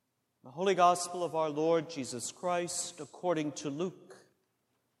The Holy Gospel of our Lord Jesus Christ according to Luke.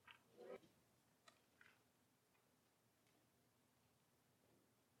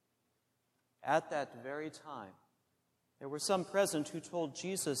 At that very time, there were some present who told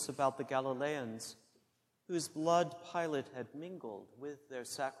Jesus about the Galileans, whose blood Pilate had mingled with their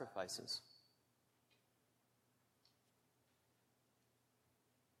sacrifices.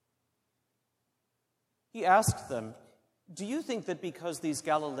 He asked them, "Do you think that because these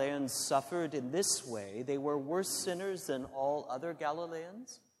Galileans suffered in this way, they were worse sinners than all other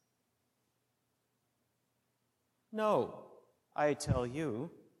Galileans? No, I tell you,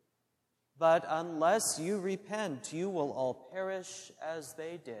 but unless you repent, you will all perish as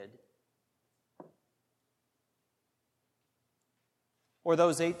they did. Or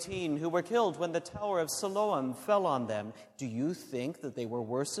those 18 who were killed when the Tower of Siloam fell on them, do you think that they were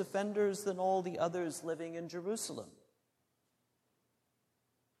worse offenders than all the others living in Jerusalem?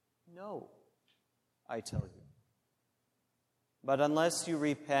 No, I tell you. But unless you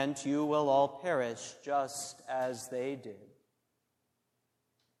repent, you will all perish just as they did."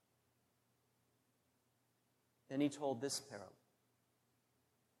 Then he told this parable.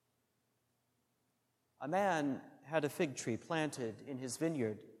 A man had a fig tree planted in his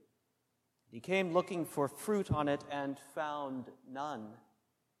vineyard. He came looking for fruit on it and found none.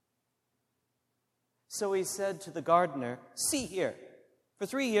 So he said to the gardener, "See here, for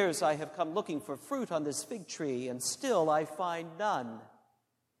 3 years I have come looking for fruit on this fig tree, and still I find none.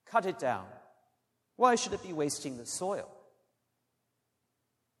 Cut it down. Why should it be wasting the soil?"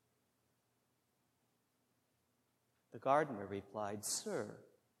 The gardener replied, "Sir,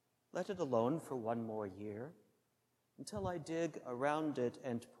 let it alone for 1 more year, until I dig around it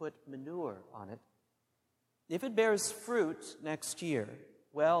and put manure on it. If it bears fruit next year,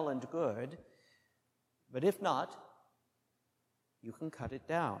 well and good, but if not, you can cut it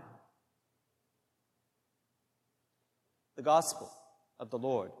down." The Gospel of the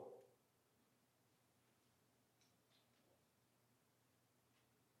Lord.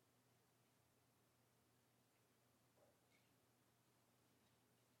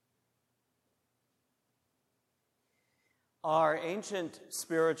 Our ancient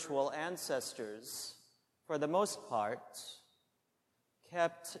spiritual ancestors, for the most part,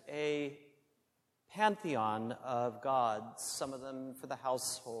 kept a pantheon of gods, some of them for the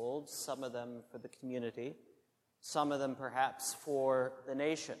household, some of them for the community, some of them perhaps for the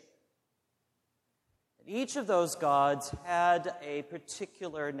nation. And each of those gods had a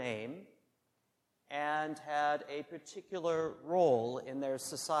particular name and had a particular role in their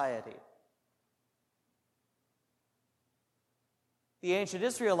society. The ancient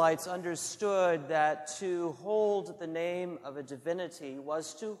Israelites understood that to hold the name of a divinity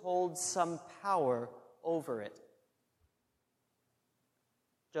was to hold some power over it.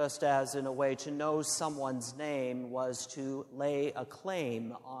 Just as, in a way, to know someone's name was to lay a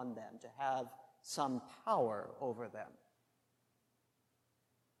claim on them, to have some power over them.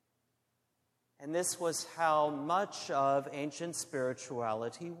 And this was how much of ancient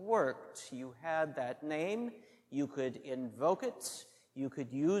spirituality worked. You had that name, you could invoke it, you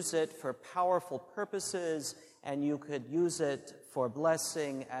could use it for powerful purposes, and you could use it for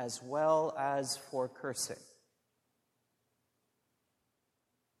blessing as well as for cursing.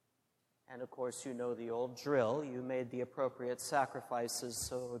 And of course, you know the old drill. You made the appropriate sacrifices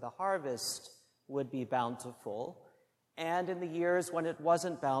so the harvest would be bountiful. And in the years when it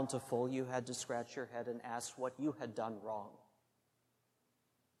wasn't bountiful, you had to scratch your head and ask what you had done wrong.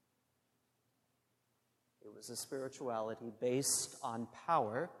 It was a spirituality based on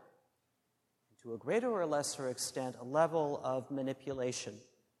power, and to a greater or lesser extent, a level of manipulation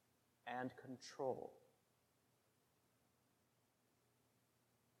and control.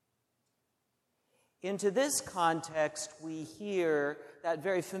 Into this context, we hear that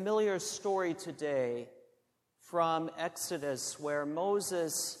very familiar story today from Exodus, where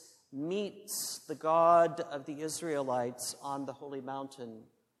Moses meets the God of the Israelites on the holy mountain,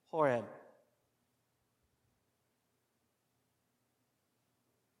 Horeb.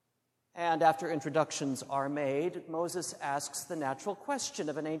 And after introductions are made, Moses asks the natural question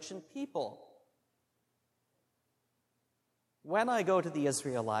of an ancient people. When I go to the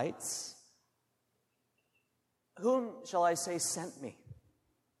Israelites, whom shall I say sent me?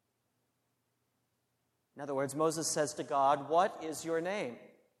 In other words, Moses says to God, "What is your name?"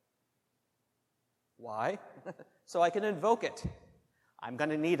 Why? So I can invoke it. I'm going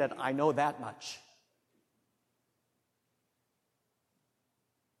to need it, I know that much.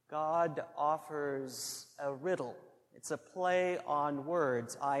 God offers a riddle. It's a play on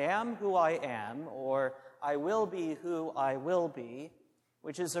words. I am who I am, or I will be who I will be,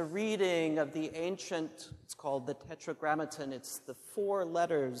 which is a reading of the ancient, it's called the Tetragrammaton. It's the 4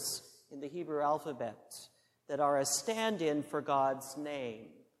 letters in the Hebrew alphabet that are a stand-in for God's name.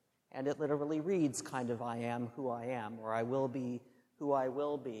 And it literally reads kind of, I am who I am, or I will be who I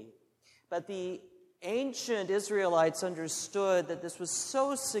will be. But the ancient Israelites understood that this was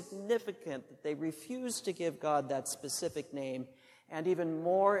so significant that they refused to give God that specific name, and even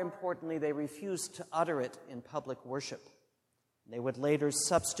more importantly, they refused to utter it in public worship. They would later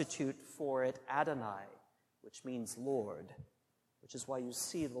substitute for it Adonai, which means Lord, which is why you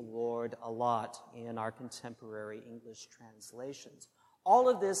see the Lord a lot in our contemporary English translations. All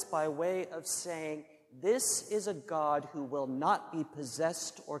of this by way of saying, this is a God who will not be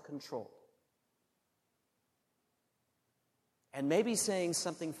possessed or controlled. And maybe saying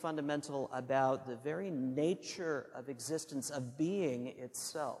something fundamental about the very nature of existence, of being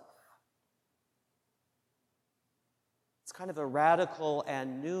itself. It's kind of a radical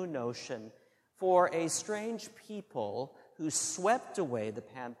and new notion for a strange people who swept away the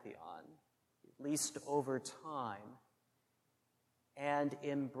pantheon, at least over time, and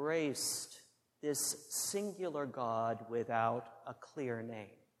embraced this singular God without a clear name,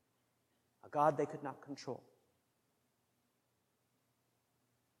 a God they could not control.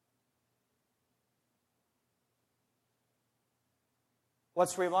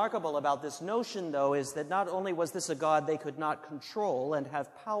 What's remarkable about this notion, though, is that not only was this a God they could not control and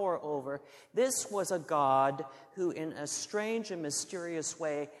have power over, this was a God who, in a strange and mysterious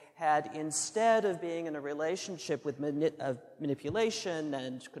way, had, instead of being in a relationship with manipulation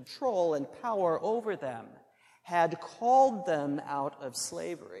and control and power over them, had called them out of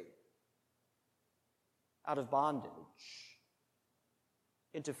slavery, out of bondage,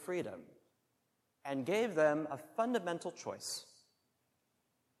 into freedom, and gave them a fundamental choice.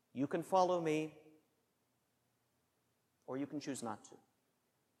 You can follow me, or you can choose not to.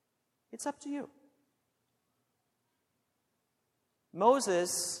 It's up to you.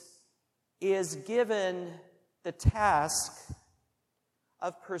 Moses is given the task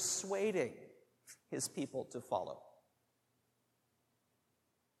of persuading his people to follow.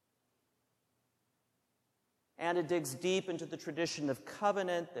 And it digs deep into the tradition of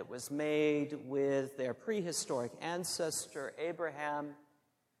covenant that was made with their prehistoric ancestor, Abraham.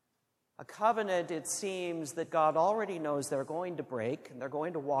 A covenant, it seems, that God already knows they're going to break and they're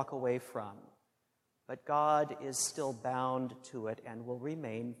going to walk away from. But God is still bound to it and will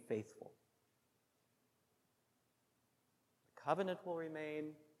remain faithful. The covenant will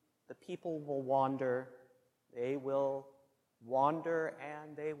remain. The people will wander. They will wander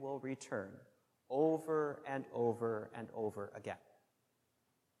and they will return over and over and over again.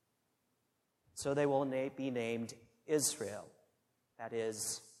 So they will be named Israel. That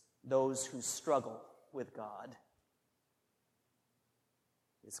is, those who struggle with God.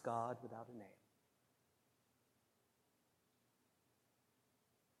 Is God without a name?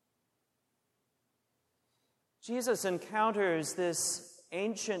 Jesus encounters this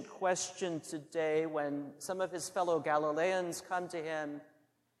ancient question today when some of his fellow Galileans come to him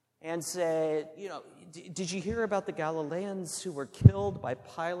and say, did you hear about the Galileans who were killed by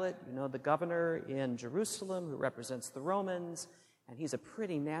Pilate, the governor in Jerusalem who represents the Romans? And he's a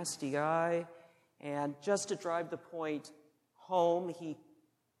pretty nasty guy. And just to drive the point home, he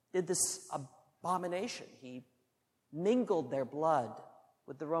did this abomination. He mingled their blood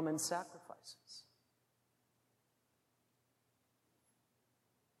with the Roman sacrifices.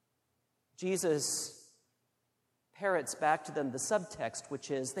 Jesus parrots back to them the subtext,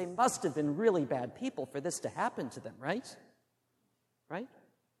 which is, they must have been really bad people for this to happen to them, right? Right?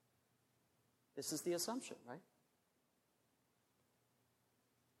 This is the assumption, right?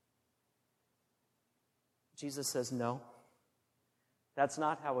 Jesus says, no, that's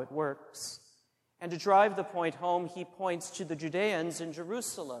not how it works. And to drive the point home, he points to the Judeans in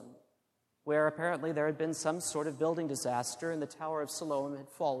Jerusalem, where apparently there had been some sort of building disaster and the Tower of Siloam had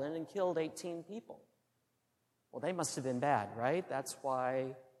fallen and killed 18 people. Well, they must have been bad, right? That's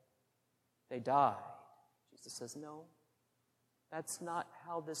why they died. Jesus says, no, that's not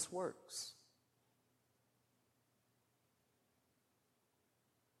how this works.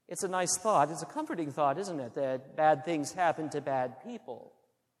 It's a nice thought. It's a comforting thought, isn't it, that bad things happen to bad people.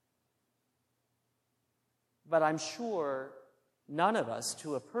 But I'm sure none of us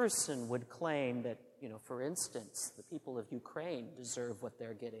to a person would claim that, for instance, the people of Ukraine deserve what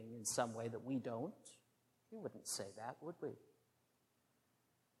they're getting in some way that we don't. We wouldn't say that, would we?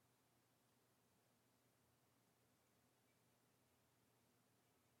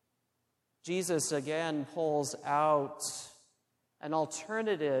 Jesus again pulls out an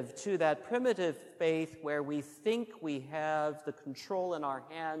alternative to that primitive faith where we think we have the control in our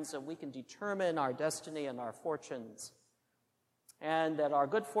hands and we can determine our destiny and our fortunes, and that our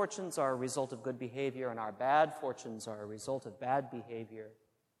good fortunes are a result of good behavior and our bad fortunes are a result of bad behavior.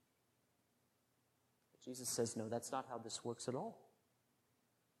 But Jesus says, no, that's not how this works at all.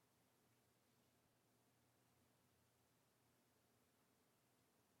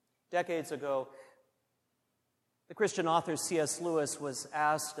 Decades ago, the Christian author C.S. Lewis was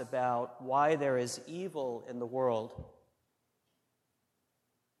asked about why there is evil in the world,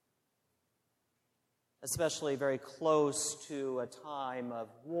 especially very close to a time of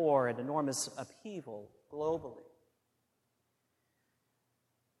war and enormous upheaval globally.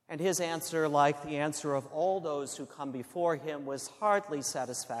 And his answer, like the answer of all those who come before him, was hardly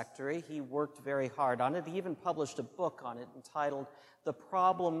satisfactory. He worked very hard on it. He even published a book on it entitled The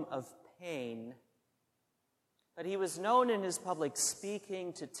Problem of Pain. But he was known in his public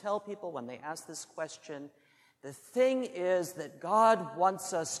speaking to tell people when they asked this question, the thing is that God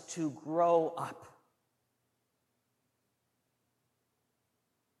wants us to grow up.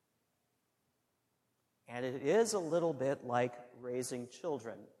 And it is a little bit like raising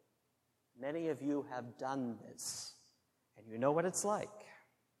children. Many of you have done this, and you know what it's like.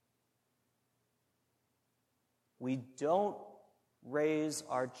 We don't raise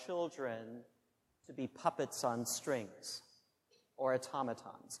our children to be puppets on strings or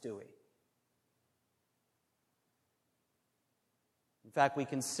automatons, do we? In fact, we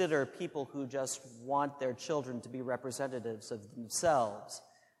consider people who just want their children to be representatives of themselves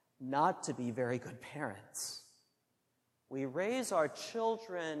not to be very good parents. We raise our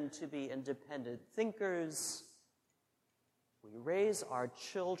children to be independent thinkers. We raise our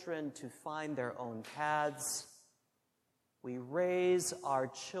children to find their own paths. We raise our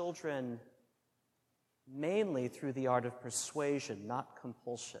children mainly through the art of persuasion, not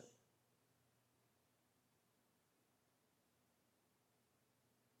compulsion.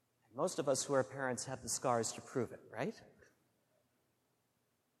 And most of us who are parents have the scars to prove it, right?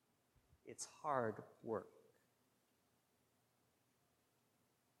 It's hard work.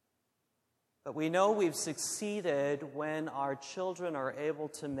 But we know we've succeeded when our children are able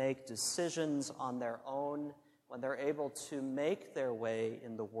to make decisions on their own, when they're able to make their way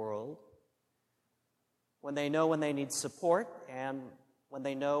in the world, when they know when they need support, and when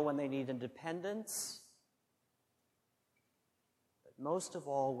they know when they need independence. But most of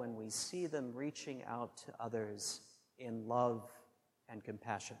all, when we see them reaching out to others in love and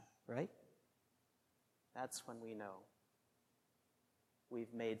compassion, right? That's when we know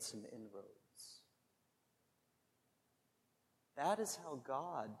we've made some inroads. That is how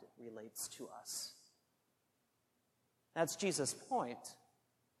God relates to us. That's Jesus' point.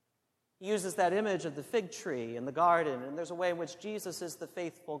 He uses that image of the fig tree in the garden, and there's a way in which Jesus is the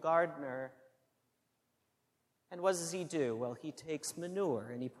faithful gardener. And what does he do? Well, he takes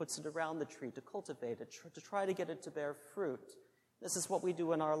manure and he puts it around the tree to cultivate it, to try to get it to bear fruit. This is what we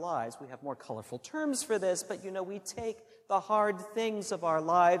do in our lives. We have more colorful terms for this, but we take the hard things of our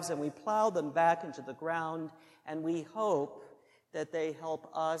lives and we plow them back into the ground, and we hope that they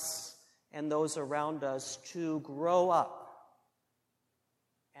help us and those around us to grow up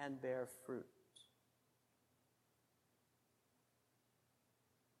and bear fruit.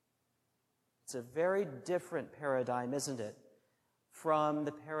 It's a very different paradigm, isn't it, from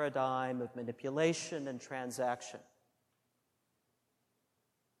the paradigm of manipulation and transaction.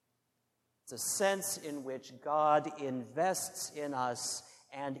 It's a sense in which God invests in us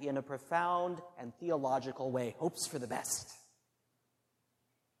and in a profound and theological way hopes for the best.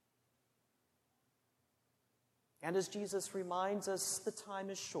 And as Jesus reminds us, the time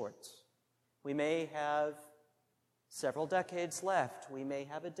is short. We may have several decades left. We may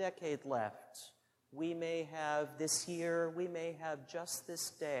have a decade left. We may have this year. We may have just this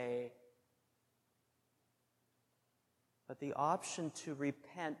day. But the option to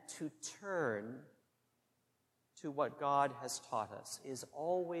repent, to turn to what God has taught us, is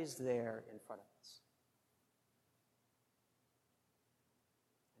always there in front of us.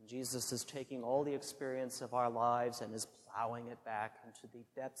 And Jesus is taking all the experience of our lives and is plowing it back into the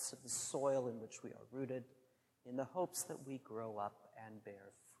depths of the soil in which we are rooted, in the hopes that we grow up and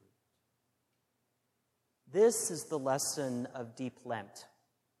bear fruit. This is the lesson of Deep Lent.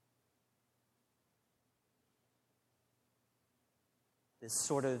 This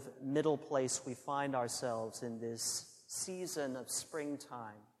sort of middle place we find ourselves in this season of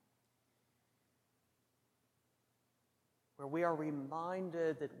springtime, where we are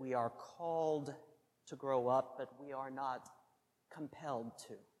reminded that we are called to grow up, but we are not compelled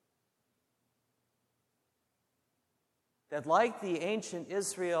to. that like the ancient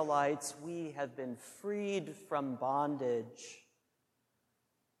Israelites, we have been freed from bondage,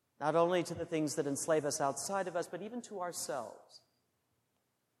 not only to the things that enslave us outside of us, but even to ourselves.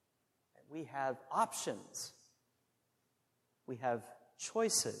 We have options. We have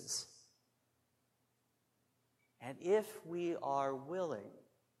choices. And if we are willing,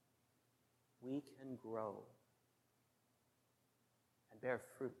 we can grow and bear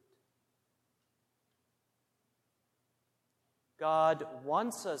fruit. God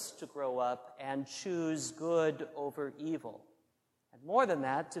wants us to grow up and choose good over evil. And more than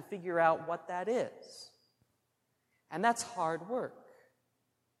that, to figure out what that is. And that's hard work.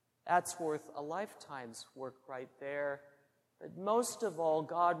 That's worth a lifetime's work right there. But most of all,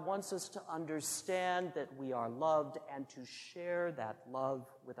 God wants us to understand that we are loved and to share that love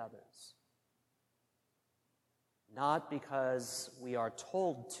with others. Not because we are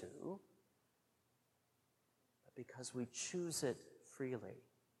told to, but because we choose it freely.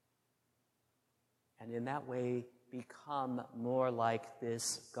 And in that way, become more like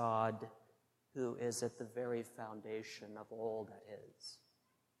this God who is at the very foundation of all that is.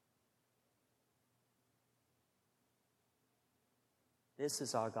 This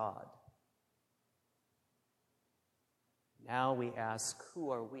is our God. Now we ask, who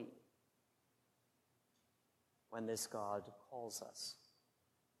are we when this God calls us?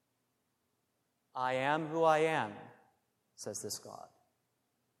 I am who I am, says this God.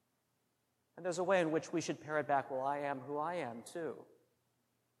 And there's a way in which we should parrot back, well, I am who I am too.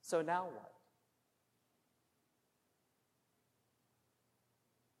 So now what?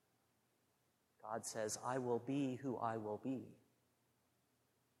 God says, I will be who I will be.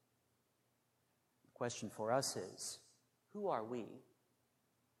 The question for us is, who are we?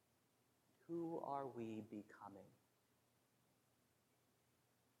 Who are we becoming?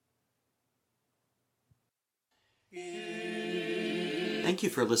 Thank you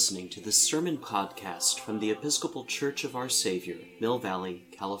for listening to this sermon podcast from the Episcopal Church of Our Savior, Mill Valley,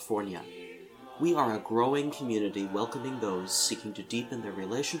 California. We are a growing community welcoming those seeking to deepen their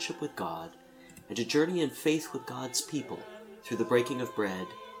relationship with God and to journey in faith with God's people through the breaking of bread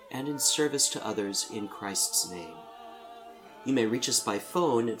and in service to others in Christ's name. You may reach us by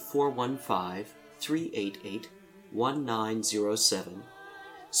phone at 415-388-1907,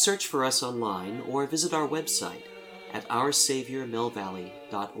 search for us online, or visit our website at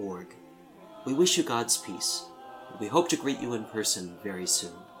oursaviormillvalley.org. We wish you God's peace, and we hope to greet you in person very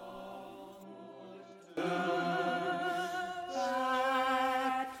soon.